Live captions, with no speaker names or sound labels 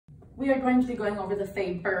We are going to be going over the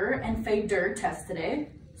FABER and FADIR test today.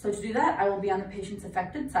 So to do that, I will be on the patient's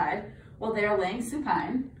affected side while they are laying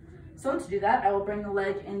supine. So to do that, I will bring the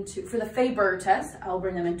leg into, for the FABER test, I will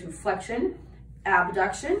bring them into flexion,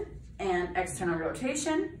 abduction, and external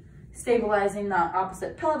rotation, stabilizing the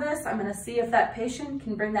opposite pelvis. I'm gonna see if that patient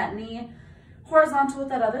can bring that knee horizontal with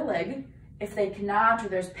that other leg. If they cannot or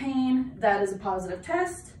there's pain, that is a positive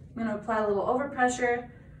test. I'm gonna apply a little overpressure.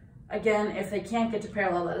 Again, if they can't get to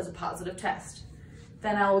parallel, that is a positive test.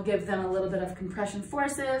 Then I will give them a little bit of compression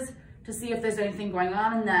forces to see if there's anything going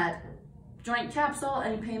on in that joint capsule.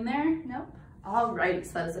 Any pain there? Nope. All right,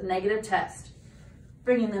 so that is a negative test.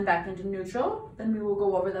 Bringing them back into neutral, then we will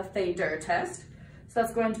go over the FADIR test. So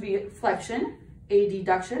that's going to be flexion,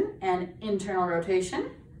 adduction, and internal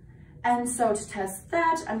rotation. And so to test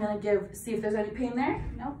that, I'm gonna see if there's any pain there.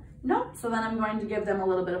 Nope. Nope. So then I'm going to give them a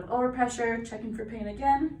little bit of overpressure, checking for pain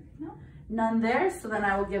again. Nope. None there. So then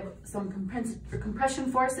I will give some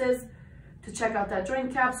compression forces to check out that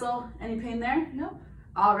joint capsule. Any pain there? Nope.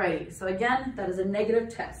 Alrighty. So again, that is a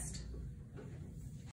negative test.